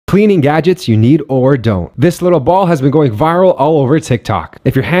Cleaning gadgets you need or don't. This little ball has been going viral all over TikTok.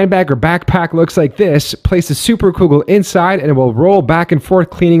 If your handbag or backpack looks like this, place a super kugel inside and it will roll back and forth,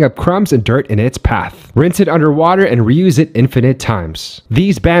 cleaning up crumbs and dirt in its path. Rinse it underwater and reuse it infinite times.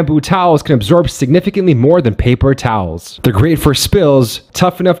 These bamboo towels can absorb significantly more than paper towels. They're great for spills,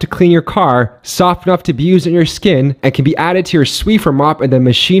 tough enough to clean your car, soft enough to be used on your skin, and can be added to your Swiffer mop and then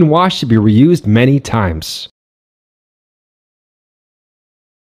machine washed to be reused many times.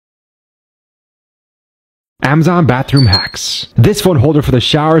 Amazon bathroom hacks. This phone holder for the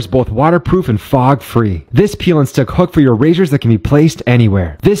shower is both waterproof and fog-free. This peel and stick hook for your razors that can be placed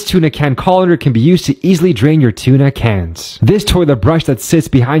anywhere. This tuna can colander can be used to easily drain your tuna cans. This toilet brush that sits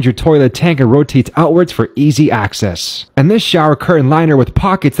behind your toilet tank and rotates outwards for easy access. And this shower curtain liner with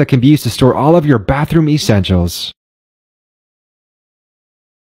pockets that can be used to store all of your bathroom essentials.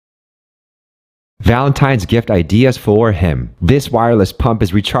 Valentine's gift ideas for him. This wireless pump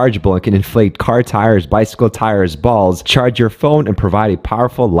is rechargeable and can inflate car tires, bicycle tires, balls, charge your phone, and provide a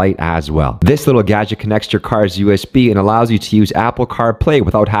powerful light as well. This little gadget connects to your car's USB and allows you to use Apple CarPlay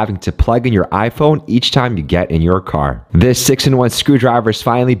without having to plug in your iPhone each time you get in your car. This 6-in-1 screwdriver is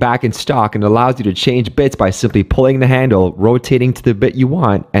finally back in stock and allows you to change bits by simply pulling the handle, rotating to the bit you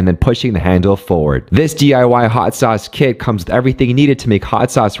want, and then pushing the handle forward. This DIY hot sauce kit comes with everything needed to make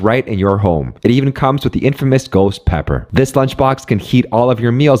hot sauce right in your home. It even comes with the infamous ghost pepper. This lunchbox can heat all of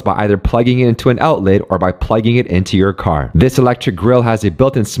your meals by either plugging it into an outlet or by plugging it into your car. This electric grill has a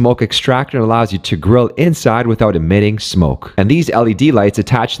built-in smoke extractor and allows you to grill inside without emitting smoke. And these LED lights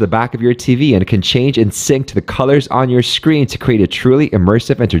attach to the back of your TV and can change in sync to the colors on your screen to create a truly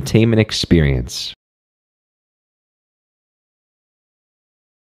immersive entertainment experience.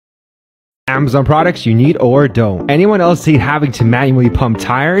 Amazon products you need or don't. Anyone else hate having to manually pump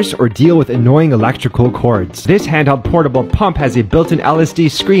tires or deal with annoying electrical cords? This handheld portable pump has a built-in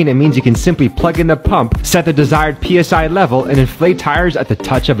LCD screen and means you can simply plug in the pump, set the desired PSI level, and inflate tires at the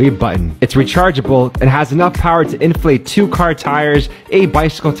touch of a button. It's rechargeable and has enough power to inflate 2 car tires, 8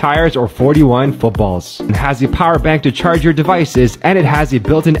 bicycle tires, or 41 footballs. It has a power bank to charge your devices, and it has a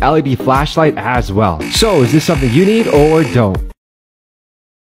built-in LED flashlight as well. So is this something you need or don't?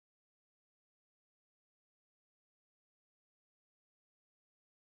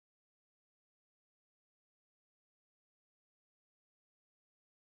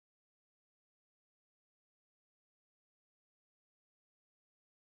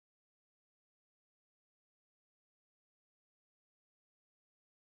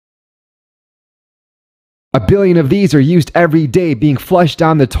 A billion of these are used every day, being flushed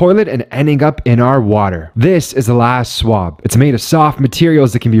down the toilet and ending up in our water. This is the last swab. It's made of soft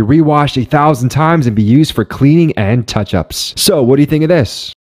materials that can be rewashed 1,000 times and be used for cleaning and touch-ups. So what do you think of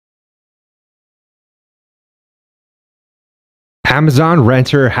this? Amazon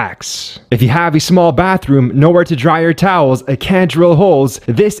renter hacks. If you have a small bathroom, nowhere to dry your towels, and can't drill holes,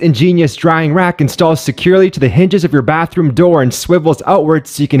 this ingenious drying rack installs securely to the hinges of your bathroom door and swivels outwards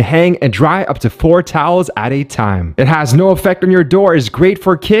so you can hang and dry up to 4 towels at a time. It has no effect on your door, is great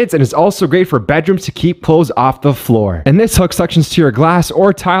for kids, and is also great for bedrooms to keep clothes off the floor. And this hook suctions to your glass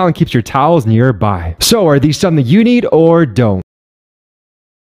or tile and keeps your towels nearby. So are these something you need or don't?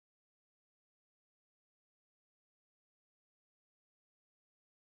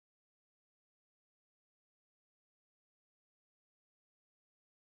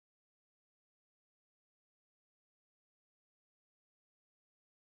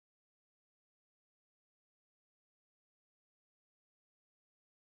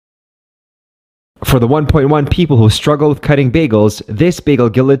 For the 1.1 people who struggle with cutting bagels, this bagel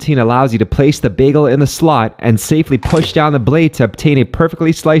guillotine allows you to place the bagel in the slot and safely push down the blade to obtain a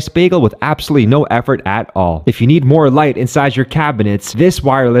perfectly sliced bagel with absolutely no effort at all. If you need more light inside your cabinets, this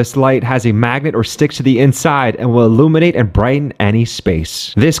wireless light has a magnet or sticks to the inside and will illuminate and brighten any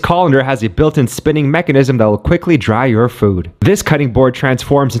space. This colander has a built-in spinning mechanism that will quickly dry your food. This cutting board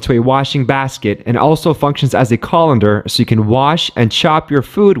transforms into a washing basket and also functions as a colander so you can wash and chop your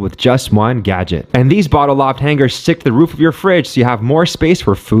food with just one gadget. And these bottle loft hangers stick to the roof of your fridge so you have more space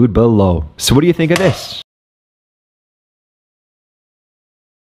for food below. So what do you think of this?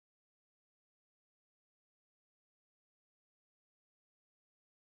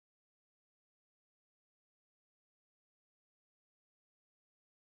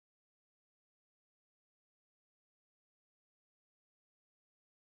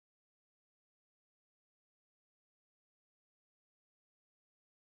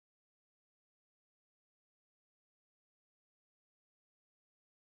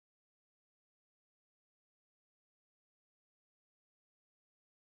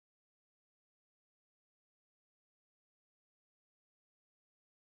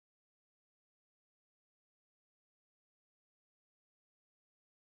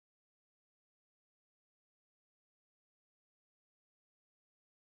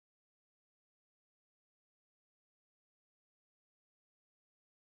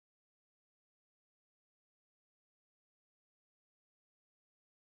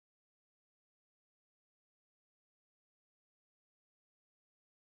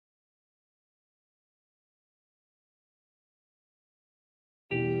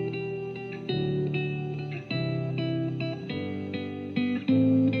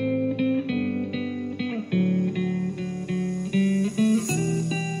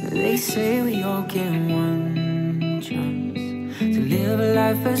 say we all get one chance to live a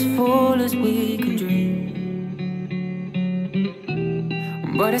life as full as we can dream.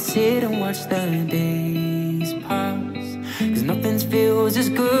 But I sit and watch the days pass, 'cause nothing feels as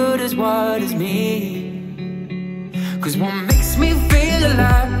good as what is me. 'Cause what makes me feel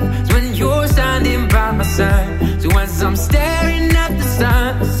alive is when you're standing by my side. So as I'm staring at the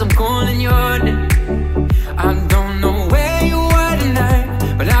stars, I'm calling your name. I don't know where you are tonight,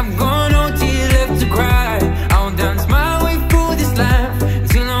 but I've gone all till left to cry. I'll dance my way through this life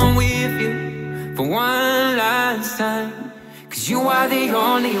until I'm with you for one last time. 'Cause you are the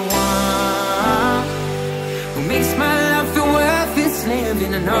only one who makes my life feel worth its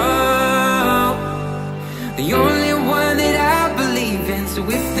living. I know the only one that I believe in. So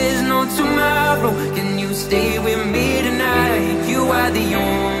if there's no tomorrow, can you stay with me tonight? You are the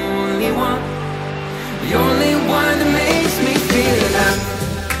only one, the only one that makes me feel alive.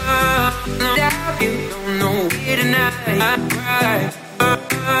 You don't know me tonight, right?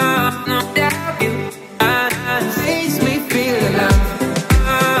 No doubt you makes me feel alive.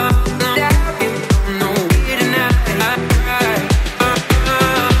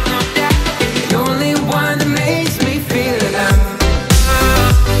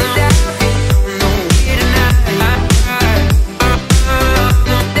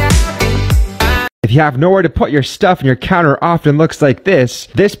 If you have nowhere to put your stuff and your counter often looks like this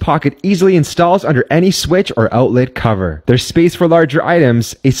pocket easily installs under any switch or outlet cover. There's space for larger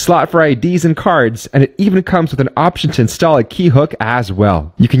items, a slot for IDs and cards, and it even comes with an option to install a key hook as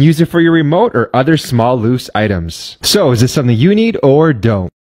well. You can use it for your remote or other small loose items. So is this something you need or don't?